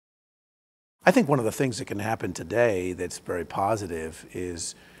I think one of the things that can happen today that's very positive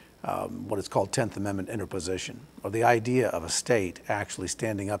is what is called 10th Amendment interposition, or the idea of a state actually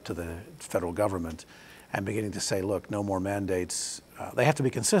standing up to the federal government and beginning to say, look, no more mandates. They have to be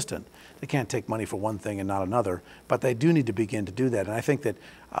consistent. They can't take money for one thing and not another, but they do need to begin to do that. And I think that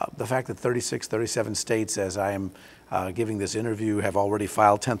the fact that 36, 37 states, as I am giving this interview, have already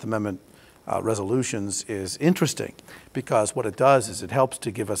filed 10th Amendment resolutions is interesting, because what it does is it helps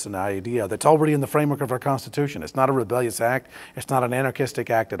to give us an idea that's already in the framework of our Constitution. It's not a rebellious act. It's not an anarchistic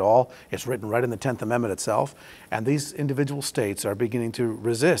act at all. It's written right in the 10th Amendment itself. And these individual states are beginning to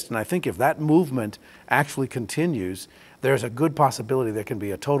resist. And I think if that movement actually continues, there's a good possibility there can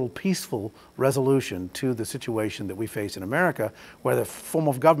be a total peaceful resolution to the situation that we face in America, where the form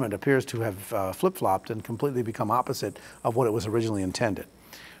of government appears to have flip-flopped and completely become opposite of what it was originally intended.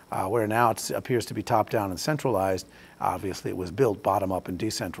 Where now it appears to be top-down and centralized. Obviously, it was built bottom-up and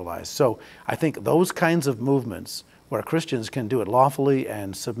decentralized. So I think those kinds of movements where Christians can do it lawfully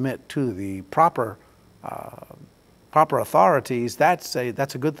and submit to the proper authorities, that's a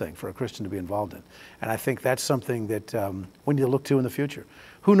good thing for a Christian to be involved in. And I think that's something that we need to look to in the future.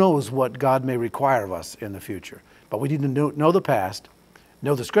 Who knows what God may require of us in the future? But we need to know the past,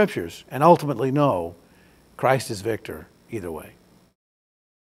 know the Scriptures, and ultimately know Christ is victor either way.